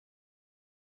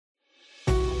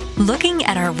Looking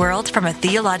at our world from a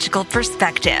theological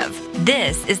perspective.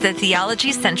 This is the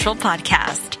Theology Central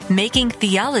Podcast, making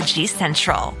theology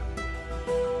central.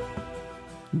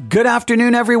 Good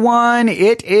afternoon, everyone.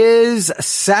 It is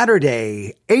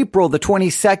Saturday, April the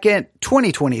 22nd,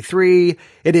 2023.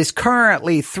 It is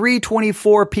currently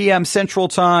 3:24 p.m. Central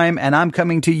Time, and I'm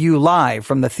coming to you live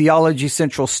from the Theology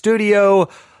Central studio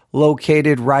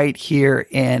located right here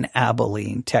in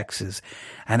Abilene, Texas.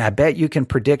 And I bet you can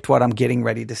predict what I'm getting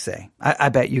ready to say. I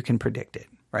bet you can predict it,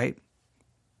 right?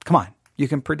 Come on, you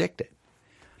can predict it.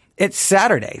 It's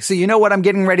Saturday, so you know what I'm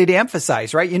getting ready to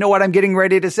emphasize, right? You know what I'm getting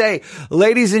ready to say.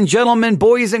 Ladies and gentlemen,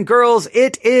 boys and girls,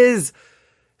 it is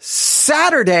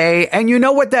Saturday, and you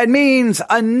know what that means.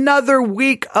 Another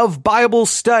week of Bible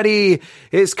study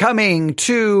is coming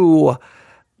to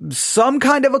some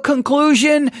kind of a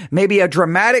conclusion, maybe a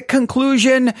dramatic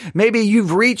conclusion. Maybe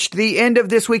you've reached the end of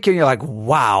this week and you're like,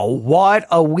 wow, what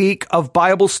a week of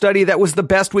Bible study. That was the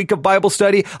best week of Bible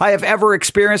study I have ever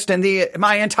experienced in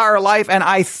my entire life. And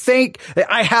I think the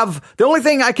only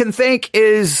thing I can think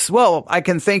is, well, I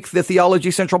can thank the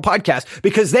Theology Central podcast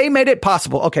because they made it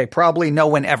possible. Okay, probably no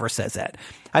one ever says that.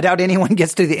 I doubt anyone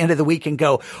gets to the end of the week and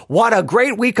go, what a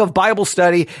great week of Bible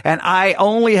study. And I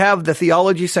only have the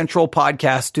Theology Central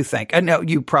podcast to thank. And no,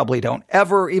 you probably don't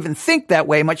ever even think that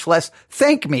way, much less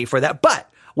thank me for that. But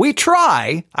I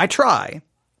try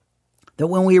that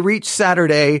when we reach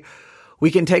Saturday,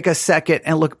 we can take a second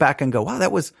and look back and go, wow,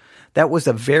 that was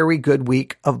a very good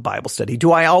week of Bible study.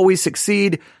 Do I always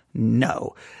succeed?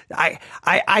 No.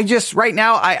 I just right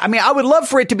now, I would love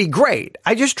for it to be great.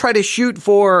 I just try to shoot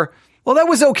for, well, that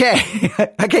was okay.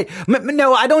 Okay.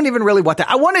 No, I don't even really want that.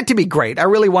 I want it to be great. I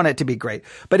really want it to be great.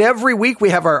 But every week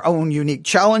we have our own unique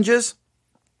challenges.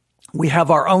 We have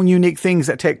our own unique things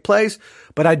that take place,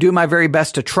 but I do my very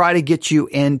best to try to get you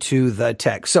into the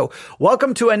text. So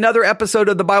welcome to another episode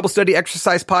of the Bible Study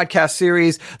Exercise Podcast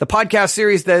Series, the podcast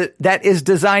series that is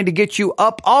designed to get you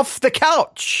up off the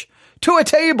couch to a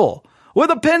table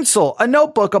with a pencil, a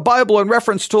notebook, a Bible, and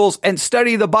reference tools and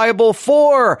study the Bible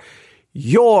for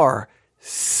yourself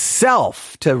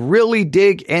to really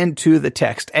dig into the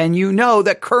text. And you know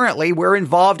that currently we're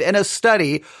involved in a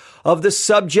study of the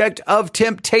subject of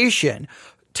temptation.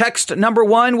 Text number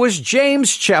 1 was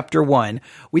James chapter 1.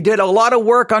 We did a lot of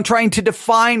work on trying to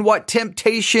define what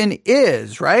temptation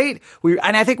is, right?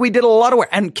 And I think we did a lot of work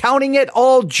and counting it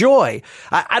all joy.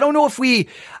 I don't know if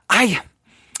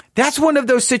that's one of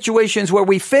those situations where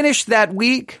we finished that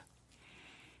week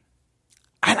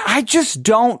and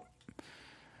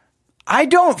I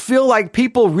don't feel like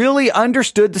people really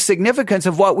understood the significance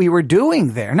of what we were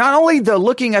doing there. Not only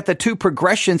looking at the two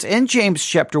progressions in James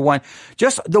chapter 1,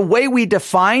 just the way we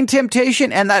define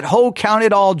temptation and that whole count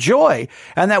it all joy.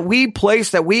 And that we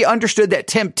understood that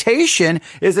temptation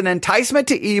is an enticement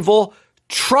to evil,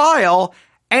 trial,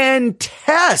 and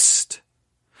test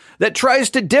that tries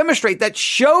to demonstrate, that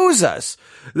shows us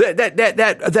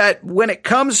that when it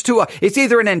comes to it's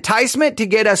either an enticement to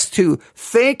get us to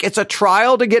think, it's a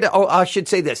trial to get, I should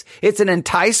say this, it's an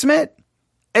enticement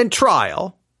and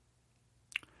trial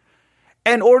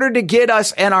in order to get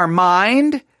us in our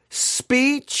mind,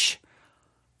 speech,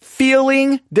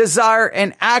 feeling, desire,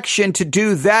 and action to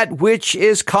do that which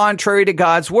is contrary to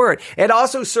God's word. It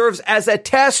also serves as a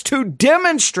test to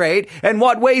demonstrate in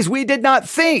what ways we did not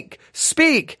think,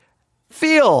 speak,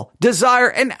 feel, desire,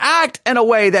 and act in a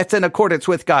way that's in accordance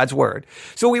with God's word.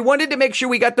 So we wanted to make sure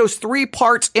we got those 3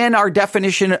 parts in our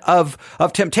definition of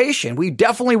temptation. We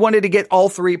definitely wanted to get all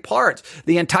 3 parts: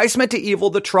 the enticement to evil,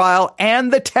 the trial,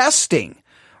 and the testing,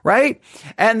 right?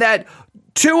 And that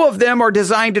 2 of them are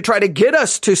designed to try to get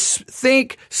us to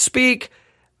think, speak,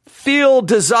 feel,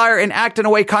 desire, and act in a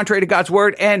way contrary to God's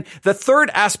word. And the third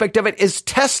aspect of it is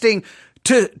testing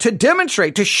to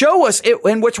demonstrate, to show us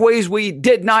in which ways we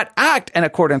did not act in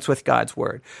accordance with God's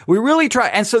word. We really try.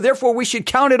 And so therefore we should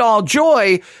count it all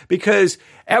joy because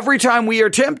every time we are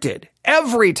tempted,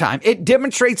 every time it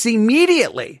demonstrates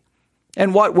immediately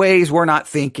in what ways we're not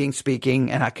thinking,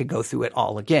 speaking, and I could go through it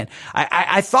all again.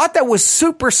 I thought that was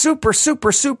super, super,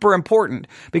 super, super important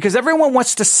because everyone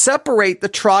wants to separate the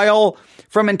trial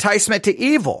from enticement to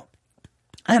evil.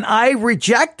 And I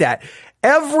reject that.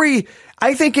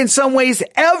 I think in some ways,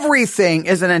 everything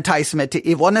is an enticement to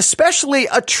evil, and especially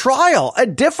a trial, a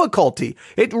difficulty.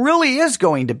 It really is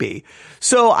going to be.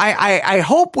 So I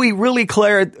hope we really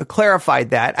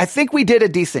clarified that. I think we did a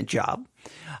decent job.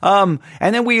 And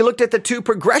then we looked at the 2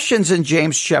 progressions in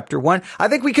James chapter 1. I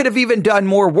think we could have even done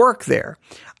more work there.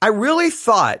 I really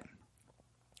thought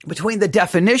between the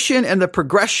definition and the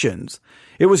progressions,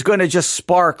 it was going to just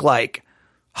spark like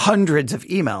hundreds of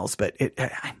emails, but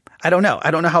I don't know.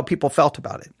 I don't know how people felt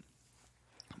about it.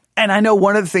 And I know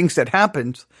one of the things that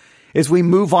happens is we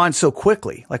move on so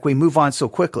quickly.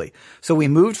 So we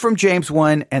moved from James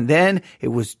 1, and then it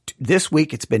was this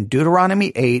week, it's been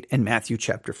Deuteronomy 8 and Matthew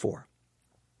chapter 4.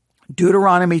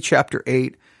 Deuteronomy chapter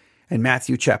 8 and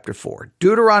Matthew chapter 4.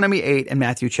 Deuteronomy 8 and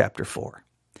Matthew chapter 4.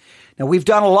 Now, we've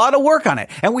done a lot of work on it,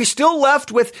 and we still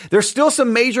left with, there's still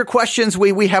some major questions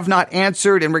we have not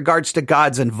answered in regards to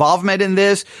God's involvement in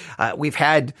this. I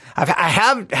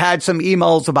have had some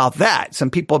emails about that. Some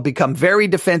people have become very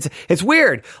defensive. It's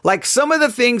weird. Like, some of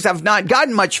the things I've not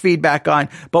gotten much feedback on,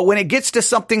 but when it gets to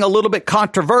something a little bit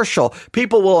controversial,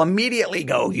 people will immediately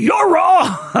go, "You're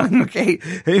wrong." Okay.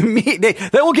 They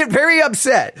will get very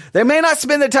upset. They may not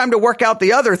spend the time to work out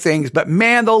the other things, but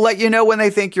man, they'll let you know when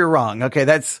they think you're wrong. Okay.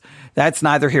 That's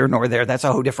neither here nor there. That's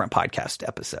a whole different podcast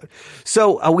episode.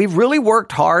 So we've really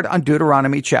worked hard on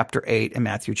Deuteronomy chapter 8 and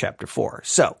Matthew chapter 4.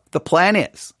 So the plan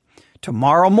is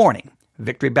tomorrow morning,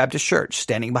 Victory Baptist Church,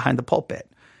 standing behind the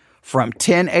pulpit, from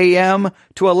 10 a.m.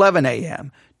 to 11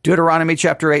 a.m., Deuteronomy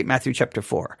chapter 8, Matthew chapter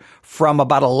 4. From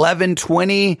about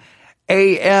 11:20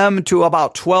 a.m. to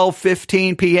about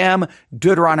 12:15 p.m.,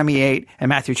 Deuteronomy 8 and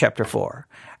Matthew chapter 4.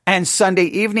 And Sunday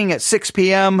evening at 6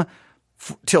 p.m.,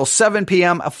 till 7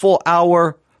 p.m., a full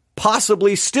hour,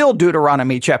 possibly still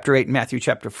Deuteronomy chapter 8 and Matthew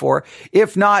chapter 4.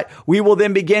 If not, we will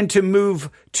then begin to move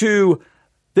to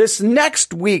this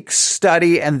next week's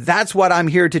study, and that's what I'm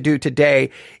here to do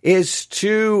today, is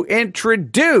to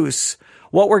introduce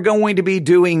what we're going to be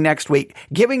doing next week,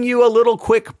 giving you a little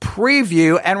quick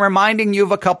preview and reminding you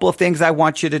of a couple of things I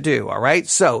want you to do. All right.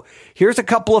 So here's a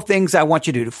couple of things I want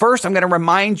you to do. First, I'm going to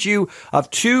remind you of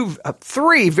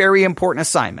three very important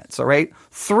assignments. All right.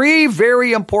 3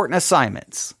 very important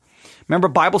assignments. Remember,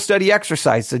 Bible study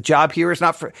exercise. The goal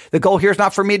here is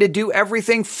not for me to do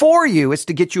everything for you. It's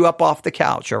to get you up off the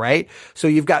couch. All right. So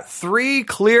you've got 3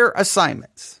 clear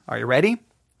assignments. Are you ready?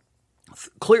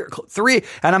 Clear 3,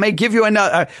 and I may give you a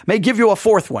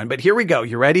 4th one, but here we go.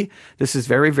 You ready? This is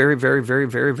very, very, very, very,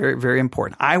 very, very, very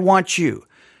important. I want you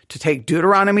to take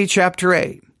Deuteronomy chapter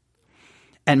 8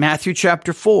 and Matthew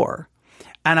chapter 4,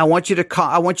 and I want you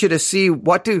to see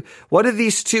what do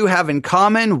these two have in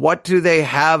common? What do they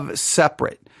have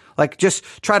separate? Like, just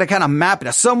try to kind of map it.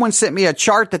 Now, someone sent me a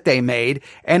chart that they made,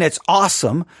 and it's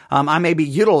awesome. I may be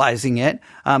utilizing it,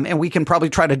 and we can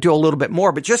probably try to do a little bit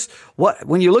more. But just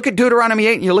when you look at Deuteronomy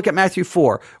 8 and you look at Matthew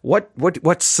 4,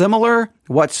 what's similar?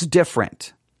 What's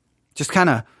different? Just kind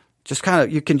of,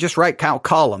 you can just write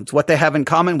columns. What they have in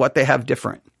common, what they have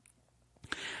different.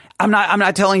 I'm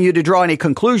not telling you to draw any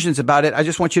conclusions about it. I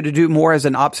just want you to do more as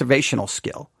an observational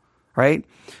skill, right?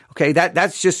 Okay,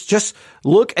 that's just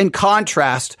look and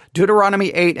contrast Deuteronomy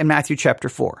 8 and Matthew chapter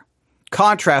 4.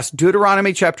 Contrast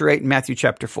Deuteronomy chapter 8 and Matthew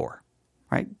chapter 4.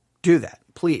 Right? Do that.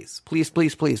 Please, please,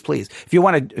 please, please, please. If you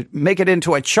want to make it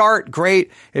into a chart,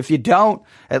 great. If you don't,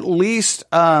 at least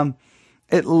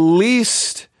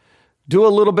do a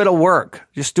little bit of work.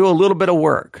 Just do a little bit of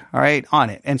work, all right, on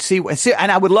it, and see. And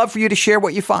I would love for you to share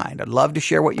what you find. I'd love to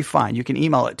share what you find. You can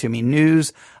email it to me,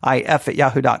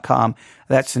 newsif@yahoo.com.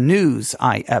 That's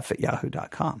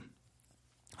newsif@yahoo.com.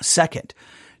 Second,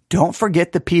 don't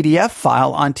forget the PDF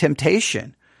file on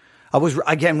temptation. I was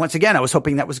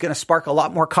hoping that was going to spark a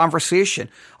lot more conversation,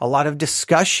 a lot of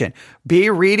discussion. Be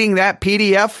reading that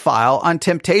PDF file on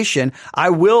temptation. I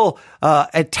will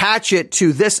attach it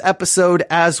to this episode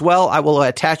as well. I will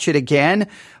attach it again.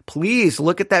 Please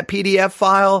look at that PDF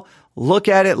file. Look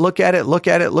at it.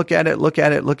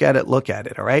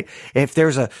 All right. If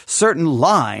there's a certain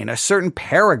line, a certain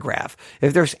paragraph,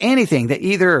 if there's anything that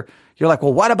either you're like,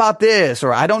 well, what about this?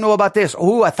 Or I don't know about this.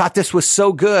 Oh, I thought this was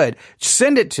so good.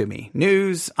 Send it to me.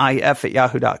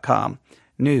 newsif@yahoo.com.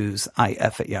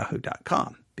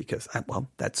 newsif@yahoo.com. Because I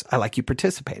like you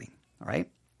participating. All right.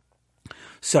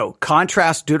 So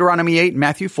contrast Deuteronomy 8 and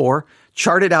Matthew 4.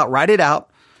 Chart it out. Write it out.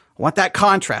 I want that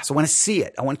contrast. I want to see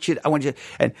it. I want you.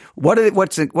 And what do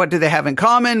they have in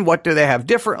common? What do they have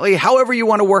differently? However you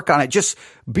want to work on it, just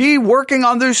be working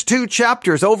on those 2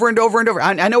 chapters over and over and over.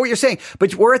 I know what you're saying,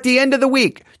 but we're at the end of the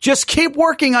week. Just keep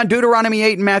working on Deuteronomy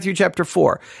 8 and Matthew chapter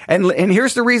 4. And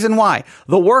here's the reason why.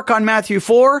 The work on Matthew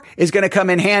 4 is going to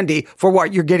come in handy for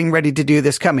what you're getting ready to do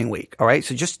this coming week. All right.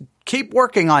 So just keep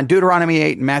working on Deuteronomy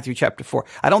 8 and Matthew chapter 4.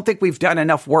 I don't think we've done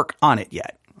enough work on it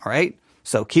yet. All right.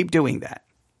 So keep doing that.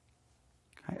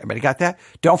 Everybody got that?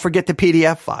 Don't forget the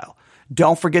PDF file.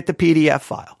 Don't forget the PDF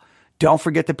file. Don't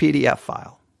forget the PDF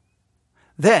file.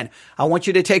 Then I want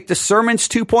you to take the Sermons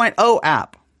 2.0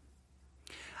 app.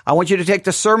 I want you to take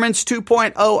the Sermons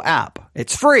 2.0 app.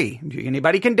 It's free.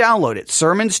 Anybody can download it.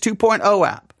 Sermons 2.0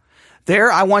 app. There,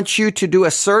 I want you to do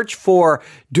a search for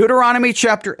Deuteronomy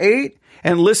chapter 8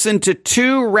 and listen to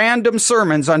 2 random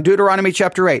sermons on Deuteronomy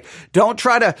chapter 8. Don't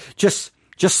try to just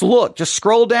look, just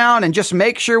scroll down and just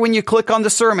make sure when you click on the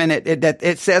sermon,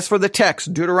 it says for the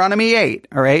text, Deuteronomy 8.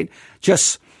 All right.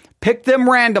 Just pick them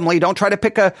randomly. Don't try to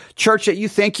pick a church that you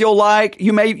think you'll like.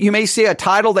 You may see a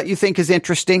title that you think is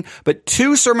interesting, but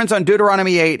 2 sermons on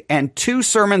Deuteronomy 8 and 2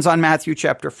 sermons on Matthew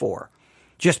chapter 4.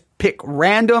 Just pick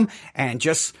random and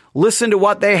just listen to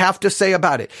what they have to say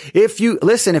about it. If you're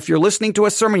listening to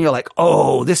a sermon, you're like,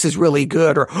 oh, this is really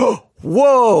good, or, oh,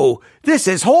 whoa, this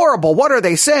is horrible. What are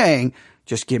they saying?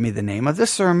 Just give me the name of the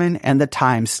sermon and the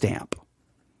timestamp.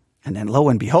 And then lo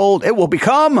and behold, it will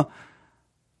become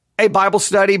a Bible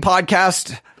study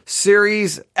podcast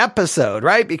series episode,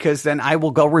 right? Because then I will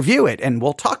go review it and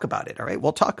we'll talk about it. All right.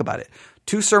 We'll talk about it.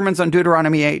 2 sermons on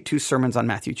Deuteronomy 8, 2 sermons on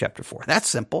Matthew chapter 4. That's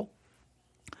simple.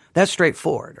 That's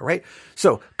straightforward. All right.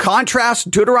 So contrast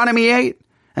Deuteronomy 8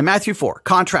 and Matthew 4.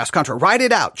 Contrast. Write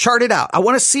it out. Chart it out. I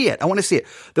want to see it.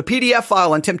 The PDF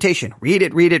file on temptation. Read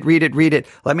it.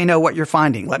 Let me know what you're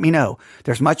finding. Let me know.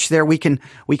 There's much there we can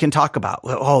talk about.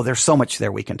 Oh, there's so much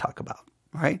there we can talk about.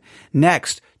 All right.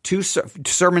 Next,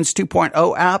 Sermons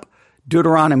 2.0 app,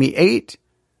 Deuteronomy 8,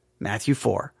 Matthew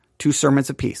 4. 2 sermons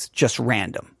apiece. Just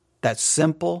random. That's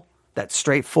simple. That's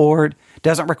straightforward.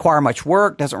 Doesn't require much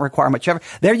work. Doesn't require much effort.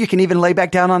 There you can even lay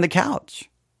back down on the couch.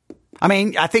 I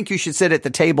mean, I think you should sit at the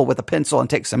table with a pencil and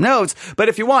take some notes. But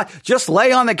if you want, just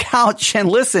lay on the couch and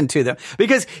listen to them.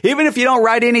 Because even if you don't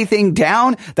write anything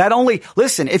down,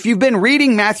 listen, if you've been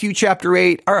reading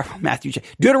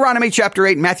Deuteronomy chapter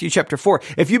 8 and Matthew chapter 4,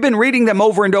 if you've been reading them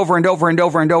over and over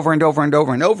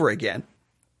again,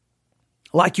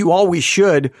 like you always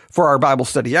should for our Bible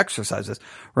study exercises,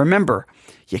 remember,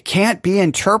 you can't be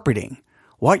interpreting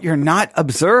what you're not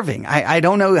observing. I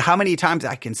don't know how many times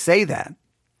I can say that.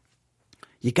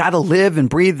 You got to live and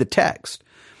breathe the text.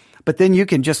 But then you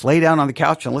can just lay down on the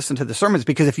couch and listen to the sermons,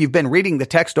 because if you've been reading the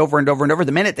text over and over,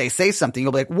 the minute they say something,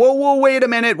 you'll be like, whoa, wait a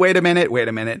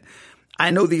minute. I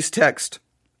know these texts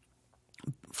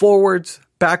forwards,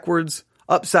 backwards,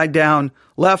 upside down,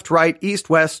 left, right, east,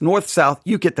 west, north, south.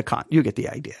 You get the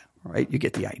idea, right? You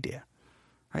get the idea,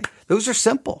 right? Those are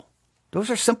simple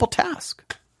tasks.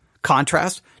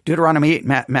 Contrast Deuteronomy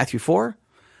 8, Matthew 4,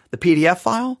 the PDF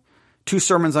file, 2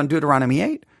 sermons on Deuteronomy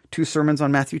 8, 2 sermons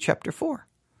on Matthew chapter 4.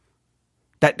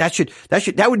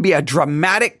 That would be a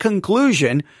dramatic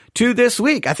conclusion to this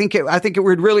week. I think it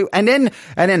would really, and then,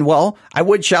 well, I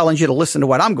would challenge you to listen to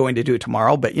what I'm going to do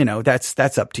tomorrow, but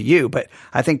that's up to you. But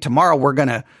I think tomorrow we're going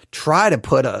to try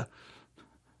to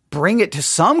bring it to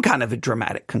some kind of a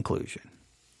dramatic conclusion.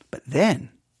 But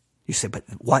then you say, but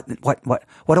what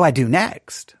do I do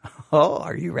next? Oh,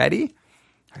 are you ready?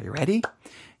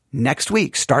 Next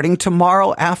week, starting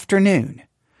tomorrow afternoon.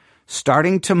 That's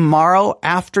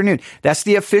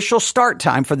the official start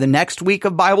time for the next week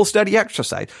of Bible study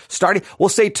exercise. We'll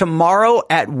say tomorrow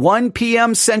at 1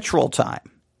 p.m. Central Time.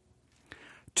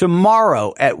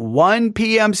 Tomorrow at 1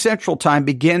 p.m. Central Time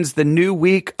begins the new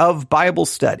week of Bible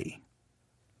study.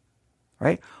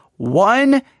 Right?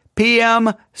 1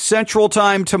 p.m. Central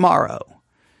Time tomorrow.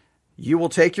 You will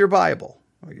take your Bible.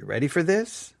 Are you ready for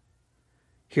this?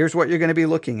 Here's what you're going to be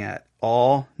looking at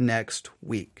all next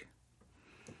week.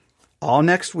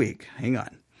 Hang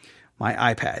on.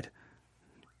 My iPad.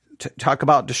 Talk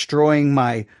about destroying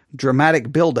my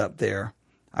dramatic buildup there.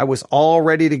 I was all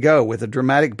ready to go with a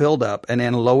dramatic buildup, and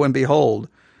then lo and behold,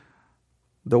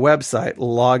 the website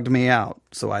logged me out.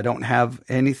 So I don't have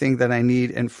anything that I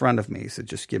need in front of me. So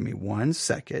just give me 1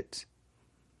 second.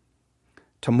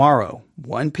 Tomorrow,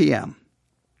 1 p.m.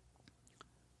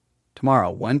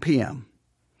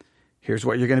 Here's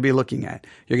what you're going to be looking at.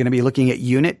 You're going to be looking at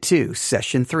Unit 2,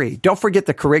 Session 3. Don't forget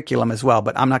the curriculum as well,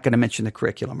 but I'm not going to mention the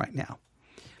curriculum right now.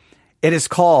 It is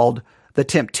called The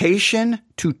Temptation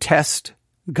to Test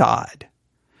God.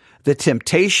 The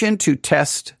Temptation to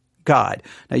Test God.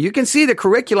 Now you can see the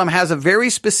curriculum has a very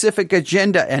specific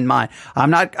agenda in mind.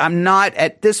 I'm not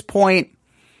at this point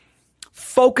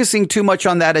focusing too much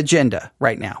on that agenda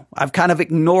right now. I've kind of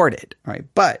ignored it, right?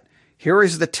 But here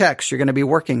is the text you're going to be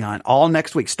working on all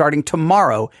next week, starting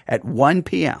tomorrow at 1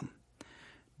 p.m.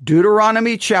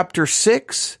 Deuteronomy chapter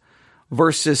 6,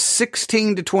 verses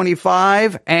 16 to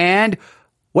 25, and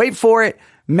wait for it,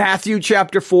 Matthew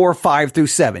chapter 4, 5 through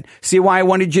 7. See why I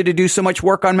wanted you to do so much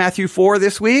work on Matthew 4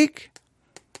 this week?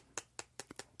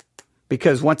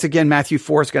 Because once again, Matthew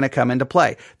 4 is going to come into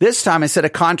play. This time, instead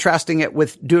of contrasting it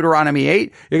with Deuteronomy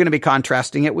 8, you're going to be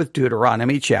contrasting it with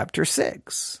Deuteronomy chapter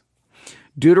 6.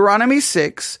 Deuteronomy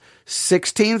 6,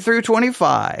 16 through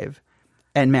 25,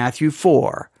 and Matthew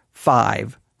 4,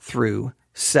 5 through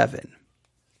 7.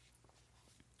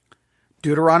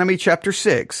 Deuteronomy chapter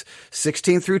 6,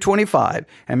 16 through 25,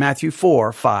 and Matthew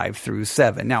 4, 5 through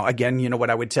 7. Now, again, you know what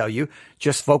I would tell you?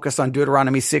 Just focus on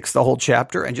Deuteronomy 6, the whole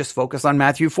chapter, and just focus on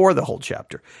Matthew 4, the whole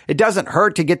chapter. It doesn't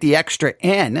hurt to get the extra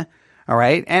in, all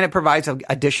right? And it provides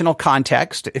additional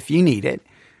context if you need it.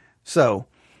 So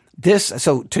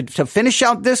to finish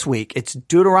out this week, it's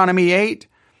Deuteronomy 8,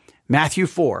 Matthew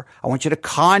 4. I want you to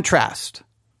contrast.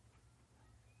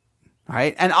 All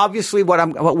right. And obviously what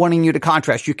I'm wanting you to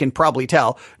contrast, you can probably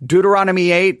tell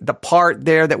Deuteronomy 8, the part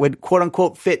there that would quote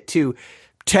unquote fit to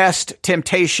test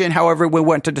temptation. However, we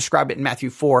want to describe it in Matthew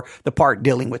 4, the part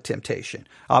dealing with temptation.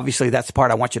 Obviously that's the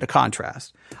part I want you to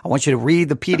contrast. I want you to read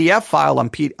the PDF file on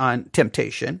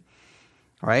temptation.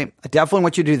 All right. I definitely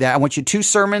want you to do that. I want you 2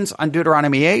 sermons on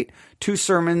Deuteronomy 8, 2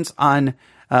 sermons on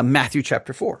Matthew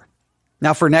chapter 4.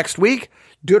 Now for next week,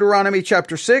 Deuteronomy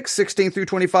chapter 6, 16 through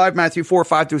 25, Matthew 4,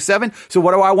 5 through 7. So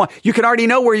what do I want? You can already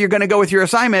know where you're going to go with your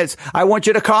assignments. I want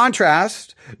you to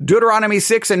contrast Deuteronomy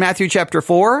 6 and Matthew chapter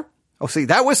 4. Oh, see,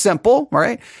 that was simple, all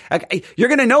right? You're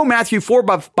going to know Matthew 4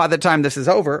 by the time this is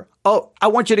over. Oh, I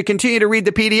want you to continue to read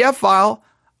the PDF file.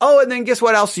 Oh, and then guess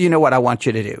what else? You know what I want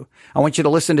you to do? I want you to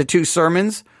listen to 2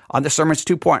 sermons on the Sermons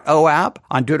 2.0 app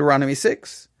on Deuteronomy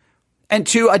 6 and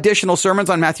 2 additional sermons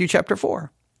on Matthew chapter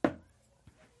 4.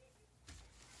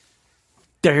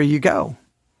 There you go.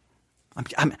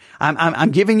 I'm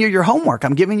giving you your homework.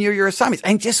 I'm giving you your assignments.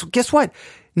 And just guess what?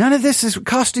 None of this is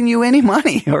costing you any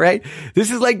money. All right. This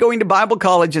is like going to Bible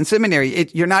college and seminary.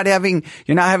 You're not having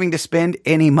to spend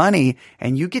any money,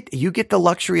 and you get the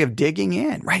luxury of digging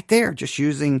in right there, just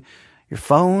using your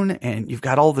phone, and you've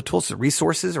got all the tools. The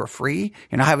resources are free.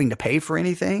 You're not having to pay for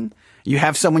anything. You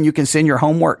have someone you can send your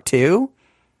homework to,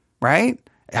 right?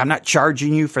 I'm not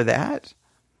charging you for that.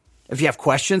 If you have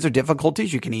questions or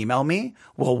difficulties, you can email me.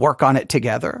 We'll work on it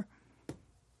together.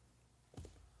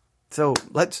 So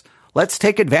let's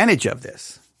take advantage of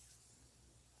this.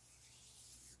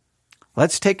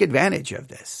 Let's take advantage of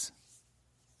this.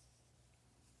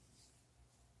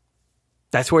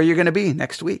 That's where you're going to be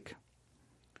next week.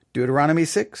 Deuteronomy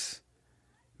 6,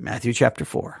 Matthew chapter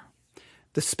 4.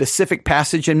 The specific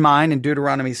passage in mind in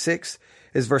Deuteronomy 6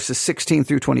 is verses 16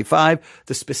 through 25.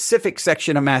 The specific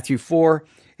section of Matthew 4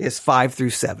 is 5 through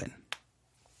 7.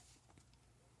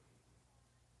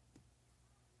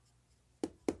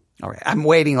 All right. I'm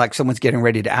waiting like someone's getting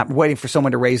ready to, I'm waiting for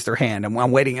someone to raise their hand.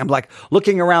 I'm waiting. I'm like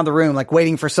looking around the room, like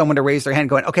waiting for someone to raise their hand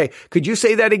going, okay, could you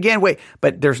say that again? Wait,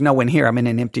 but there's no one here. I'm in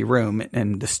an empty room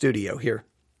in the studio here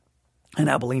in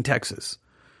Abilene, Texas.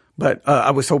 But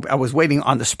I was waiting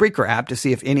on the Spreaker app to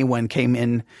see if anyone came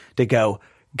in to go,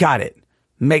 got it.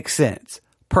 Makes sense.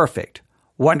 Perfect.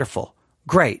 Wonderful.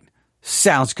 Great.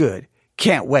 Sounds good.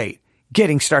 Can't wait.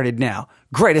 Getting started now.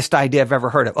 Greatest idea I've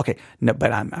ever heard of. Okay. No,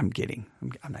 but I'm not getting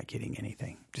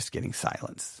anything. Just getting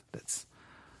silence. That's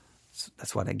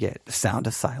what I get. The sound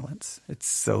of silence. It's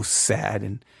so sad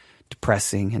and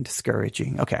depressing and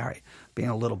discouraging. Okay. All right. Being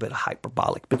a little bit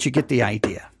hyperbolic, but you get the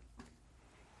idea.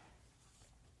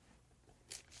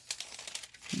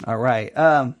 All right.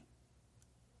 All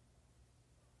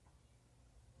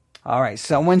right.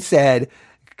 Someone said,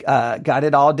 got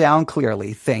it all down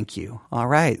clearly. Thank you. All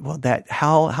right. Well,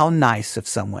 how nice of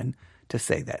someone to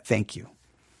say that. Thank you.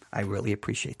 I really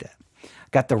appreciate that.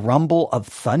 Got the rumble of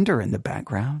thunder in the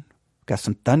background. Got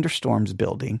some thunderstorms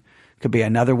building. Could be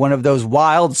another one of those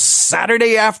wild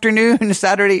Saturday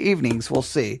evenings. We'll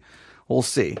see.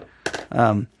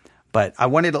 But I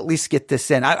wanted to at least get this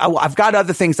in. I've got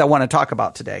other things I want to talk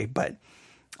about today, but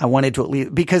I wanted to at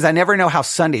least, because I never know how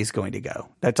Sunday's going to go.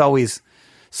 That's always,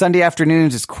 Sunday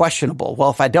afternoons is questionable. Well,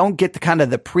 if I don't get the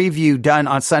preview done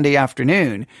on Sunday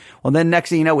afternoon, well, then next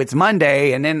thing you know, it's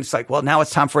Monday, and then it's like, well, now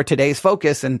it's time for today's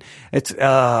focus, and it's,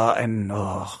 and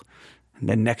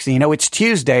then next thing you know, it's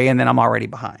Tuesday, and then I'm already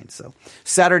behind. So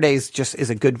Saturdays just is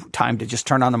a good time to just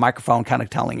turn on the microphone, kind of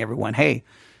telling everyone, hey,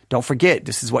 don't forget,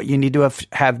 this is what you need to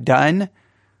have done.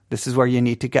 This is where you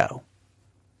need to go.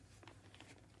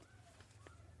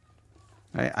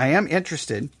 I am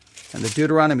interested in the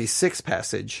Deuteronomy 6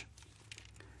 passage.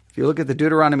 If you look at the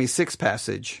Deuteronomy 6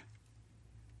 passage,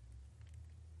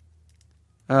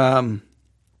 well,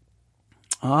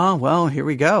 here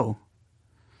we go.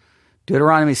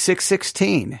 Deuteronomy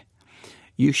 6:16.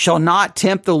 You shall not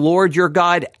tempt the Lord your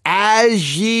God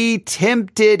as ye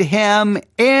tempted him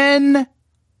in.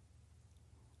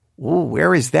 Oh,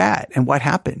 where is that? And what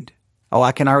happened? Oh,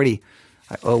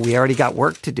 we already got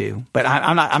work to do, but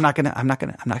I'm not going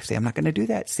to do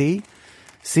that. See,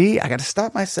 I got to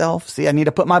stop myself. See, I need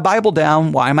to put my Bible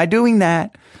down. Why am I doing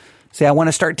that? See, I want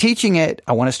to start teaching it.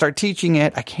 I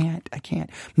can't.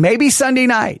 Maybe Sunday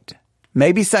night.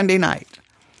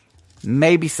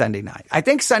 maybe Sunday night. I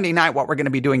think Sunday night what we're going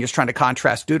to be doing is trying to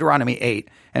contrast Deuteronomy 8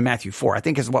 and Matthew 4. I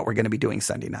think is what we're going to be doing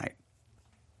Sunday night.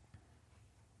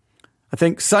 I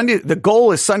think the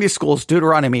goal is Sunday school is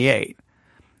Deuteronomy 8,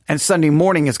 and Sunday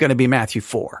morning is going to be Matthew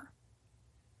 4.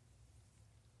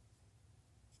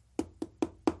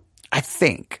 I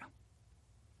think.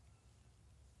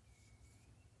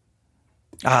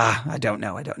 I don't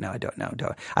know.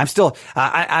 I'm still,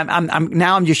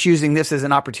 I'm just using this as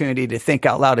an opportunity to think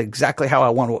out loud exactly how I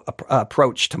want to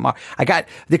approach tomorrow.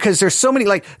 Because there's so many,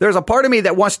 there's a part of me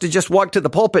that wants to just walk to the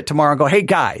pulpit tomorrow and go, hey,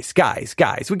 guys,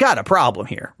 we got a problem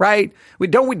here, right?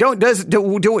 Don't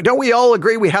we all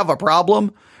agree we have a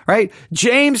problem, right?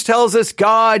 James tells us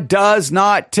God does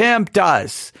not tempt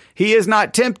us. He is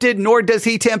not tempted, nor does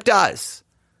he tempt us.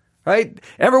 Right?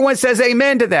 Everyone says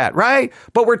amen to that, right?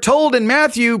 But we're told in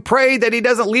Matthew, pray that he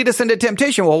doesn't lead us into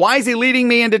temptation. Well, why is he leading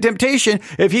me into temptation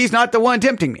if he's not the one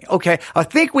tempting me? Okay, I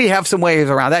think we have some ways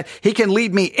around that. He can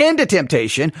lead me into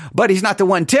temptation, but he's not the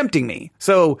one tempting me.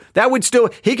 So that would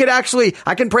still,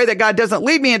 I can pray that God doesn't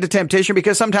lead me into temptation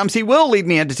because sometimes he will lead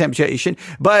me into temptation,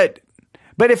 but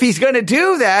if he's going to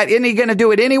do that, isn't he going to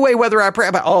do it anyway, whether I pray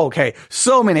about, okay,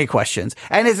 so many questions.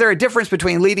 And is there a difference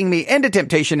between leading me into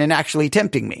temptation and actually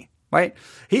tempting me, right?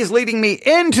 He's leading me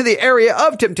into the area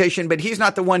of temptation, but he's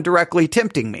not the one directly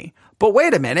tempting me. But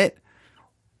wait a minute.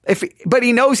 But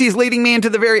he knows he's leading me into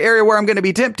the very area where I'm going to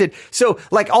be tempted. So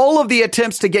all of the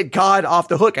attempts to get God off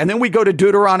the hook. And then we go to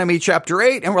Deuteronomy chapter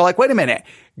 8 and we're like, wait a minute.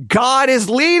 God is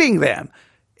leading them.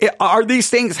 Are these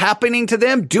things happening to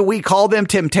them? Do we call them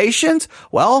temptations?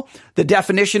 Well, the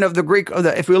definition of the Greek,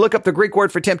 if we look up the Greek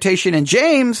word for temptation in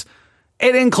James,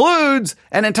 it includes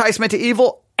an enticement to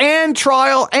evil and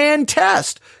trial and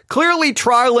test. Clearly,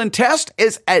 trial and test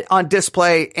is on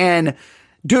display in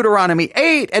Deuteronomy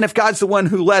 8. And if God's the one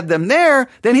who led them there,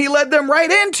 then he led them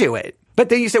right into it. But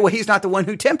then you say, well, he's not the one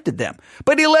who tempted them,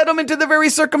 but he led them into the very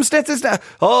circumstances.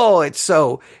 Oh, it's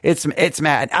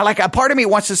mad. A part of me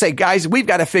wants to say, guys, we've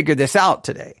got to figure this out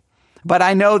today. But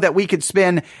I know that we could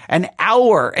spend an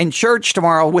hour in church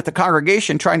tomorrow with the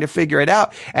congregation trying to figure it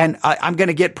out. And I'm going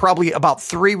to get probably about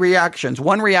 3 reactions.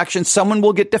 One reaction, someone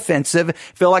will get defensive,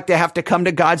 feel like they have to come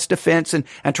to God's defense and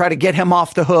try to get him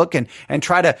off the hook and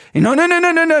try to,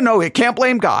 no, it can't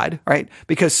blame God, right?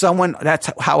 Because that's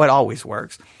how it always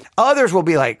works. Others will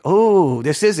be like, oh,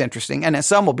 this is interesting. And then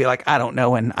some will be like, I don't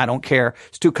know. And I don't care.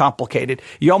 It's too complicated.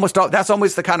 That's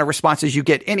almost the kind of responses you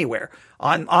get anywhere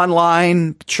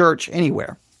online, church,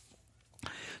 anywhere.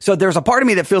 So there's a part of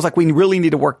me that feels like we really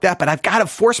need to work that, but I've got to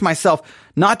force myself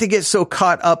not to get so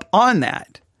caught up on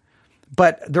that.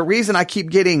 But the reason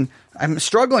I'm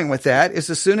struggling with that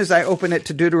is as soon as I open it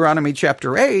to Deuteronomy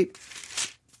chapter 8,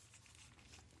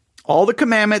 all the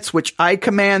commandments which I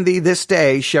command thee this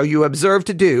day shall you observe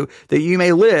to do, that you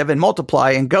may live and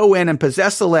multiply and go in and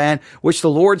possess the land which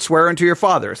the Lord sware unto your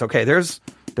fathers. Okay, there's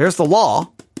the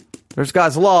law. There's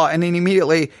God's law. And then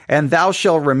immediately, and thou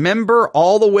shalt remember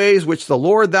all the ways which the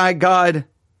Lord thy God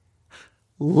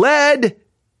led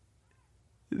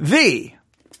thee.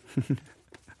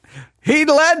 He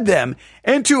led them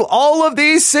into all of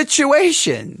these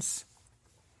situations.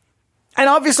 And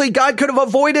obviously God could have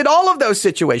avoided all of those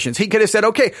situations. He could have said,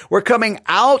 okay, we're coming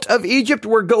out of Egypt.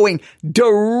 We're going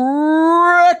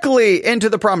directly into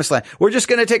the promised land. We're just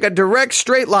going to take a direct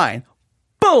straight line.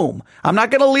 Boom. I'm not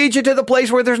going to lead you to the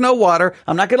place where there's no water.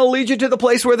 I'm not going to lead you to the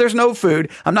place where there's no food.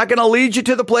 I'm not going to lead you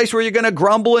to the place where you're going to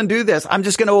grumble and do this. I'm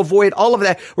just going to avoid all of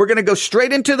that. We're going to go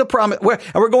straight into the promise, and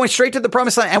we're going straight to the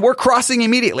promised land, and we're crossing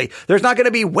immediately. There's not going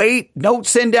to be wait, don't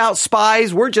send out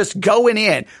spies. We're just going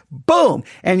in. Boom.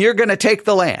 And you're going to take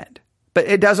the land. But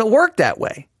it doesn't work that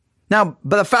way. Now,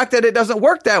 but the fact that it doesn't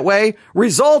work that way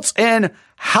results in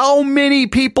how many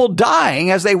people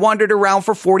dying as they wandered around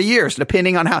for 40 years,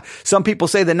 depending on how some people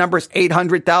say the number is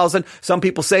 800,000. Some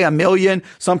people say 1 million.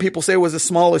 Some people say it was as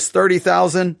small as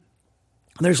 30,000.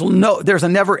 There's a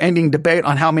never ending debate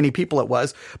on how many people it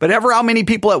was, but ever how many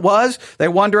people it was, they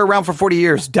wander around for 40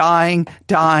 years, dying.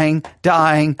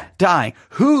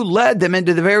 Who led them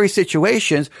into the very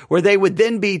situations where they would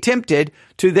then be tempted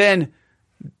to then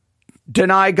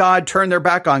deny God, turn their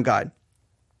back on God?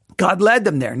 God led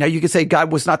them there. Now you can say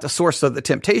God was not the source of the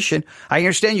temptation. I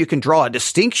understand you can draw a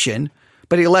distinction,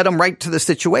 but he led them right to the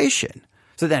situation.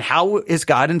 So then how is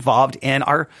God involved in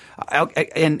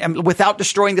and without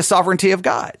destroying the sovereignty of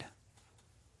God?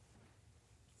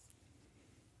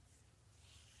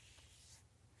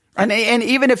 And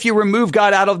even if you remove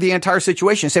God out of the entire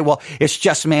situation, say, well, it's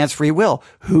just man's free will.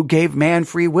 Who gave man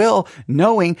free will,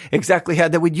 knowing exactly how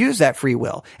they would use that free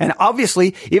will? And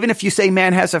obviously, even if you say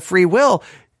man has a free will,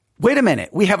 wait a minute,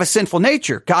 we have a sinful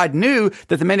nature. God knew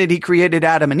that the minute he created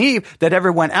Adam and Eve, that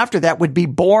everyone after that would be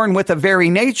born with a very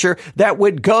nature that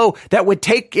would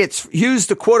use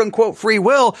the quote unquote free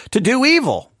will to do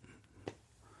evil.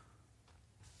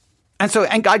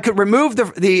 And God could remove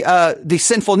the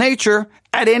sinful nature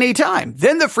at any time.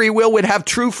 Then the free will would have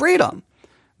true freedom.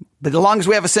 But as long as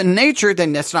we have a sin nature,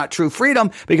 then that's not true freedom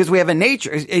because we have a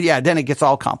nature. Yeah, then it gets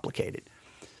all complicated.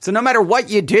 So no matter what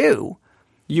you do,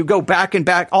 you go back and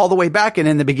back, all the way back, and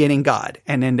in the beginning, God.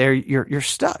 And then there you're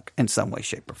stuck in some way,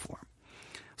 shape, or form.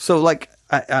 So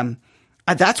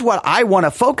that's what I want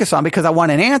to focus on because I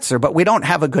want an answer, but we don't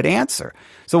have a good answer.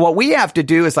 So what we have to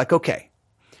do is okay,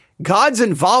 God's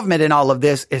involvement in all of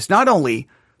this is not only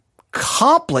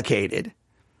complicated,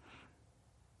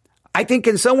 I think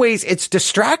in some ways it's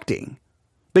distracting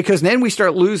because then we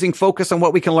start losing focus on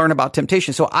what we can learn about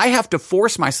temptation. So I have to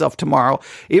force myself tomorrow,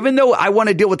 even though I want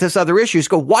to deal with this other issues,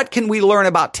 go, what can we learn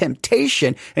about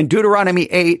temptation in Deuteronomy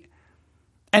 8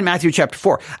 and Matthew chapter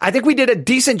 4? I think we did a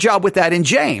decent job with that in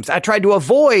James. I tried to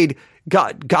avoid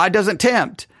God. God doesn't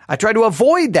tempt. I tried to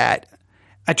avoid that.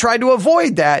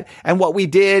 And what we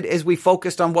did is we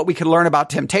focused on what we could learn about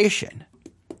temptation,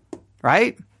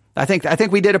 right? I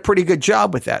think we did a pretty good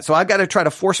job with that. So I've got to try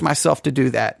to force myself to do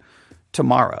that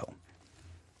tomorrow.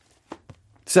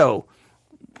 So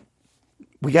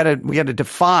we got to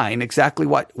define exactly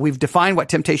we've defined what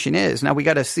temptation is. Now we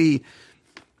got to see,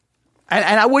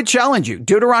 and I would challenge you,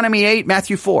 Deuteronomy 8,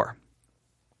 Matthew 4,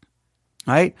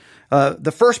 right?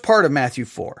 The first part of Matthew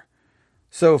 4.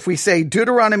 So if we say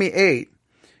Deuteronomy 8,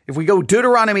 if we go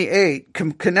Deuteronomy 8,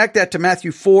 connect that to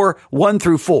Matthew 4, 1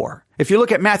 through 4. If you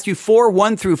look at Matthew 4,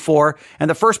 1 through 4, and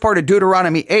the first part of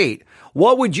Deuteronomy 8,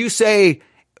 what would you say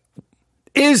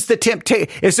is the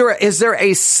temptation? Is there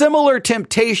a similar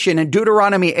temptation in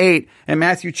Deuteronomy 8 and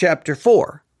Matthew chapter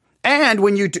 4? And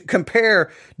when you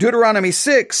compare Deuteronomy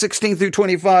 6, 16 through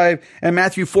 25, and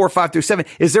Matthew 4, 5 through 7,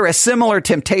 is there a similar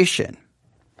temptation?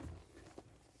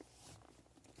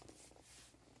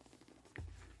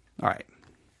 All right.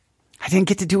 I didn't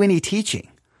get to do any teaching.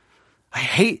 I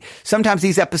hate, sometimes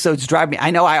these episodes drive me.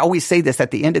 I know I always say this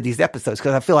at the end of these episodes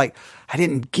because I feel like I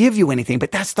didn't give you anything,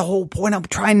 but that's the whole point. I'm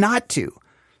trying not to.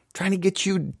 I'm trying to get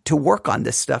you to work on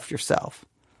this stuff yourself.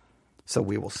 So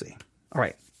we will see. All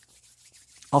right.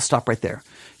 I'll stop right there.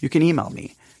 You can email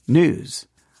me,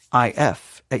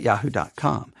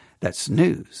 newsif@yahoo.com. That's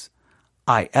newsif.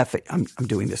 I'm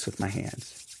doing this with my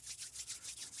hands.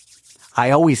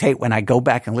 I always hate when I go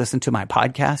back and listen to my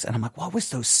podcast and I'm like, what was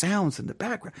those sounds in the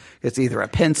background? It's either a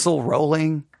pencil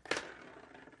rolling,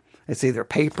 it's either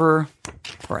paper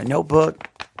or a notebook,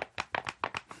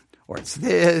 or it's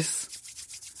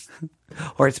this,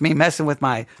 or it's me messing with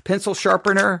my pencil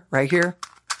sharpener right here.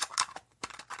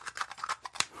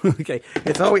 Okay.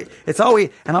 It's always,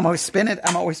 and I'm always spinning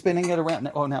it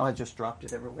around. Oh, now I just dropped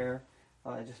it everywhere.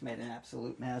 Oh, I just made an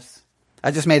absolute mess.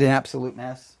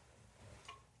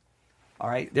 All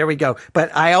right, there we go.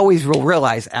 But I always will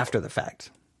realize after the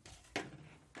fact.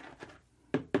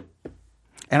 In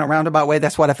a roundabout way,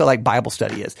 that's what I feel like Bible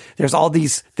study is. There's all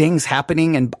these things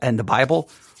happening in the Bible.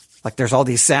 Like there's all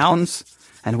these sounds.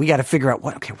 And we got to figure out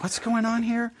what's going on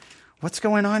here? What's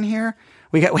going on here?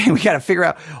 We got to figure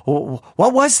out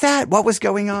what was that? What was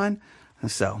going on?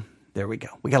 And so there we go.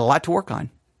 We got a lot to work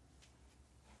on.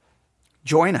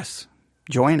 Join us.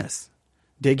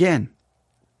 Dig in.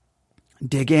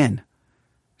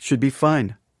 Should be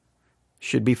fun.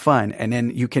 And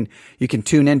then you can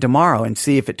tune in tomorrow and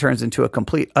see if it turns into a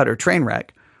complete, utter train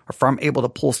wreck or if I'm able to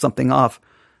pull something off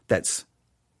that's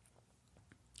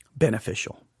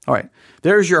beneficial. All right.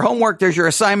 There's your homework. There's your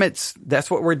assignments.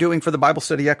 That's what we're doing for the Bible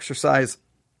study exercise.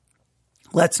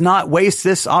 Let's not waste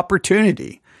this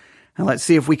opportunity. And let's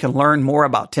see if we can learn more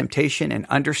about temptation and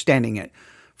understanding it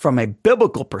from a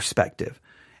biblical perspective.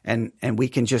 And we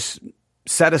can just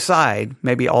set aside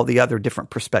maybe all the other different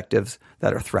perspectives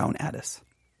that are thrown at us.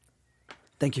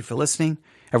 Thank you for listening.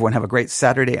 Everyone have a great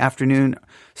Saturday afternoon,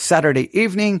 Saturday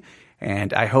evening.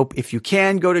 And I hope if you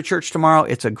can go to church tomorrow,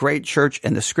 it's a great church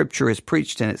and the scripture is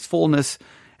preached in its fullness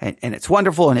and it's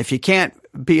wonderful. And if you can't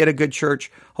be at a good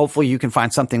church, hopefully you can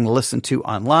find something to listen to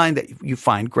online that you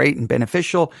find great and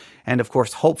beneficial. And of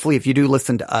course, hopefully if you do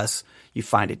listen to us, you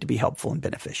find it to be helpful and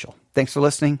beneficial. Thanks for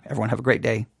listening. Everyone have a great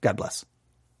day. God bless.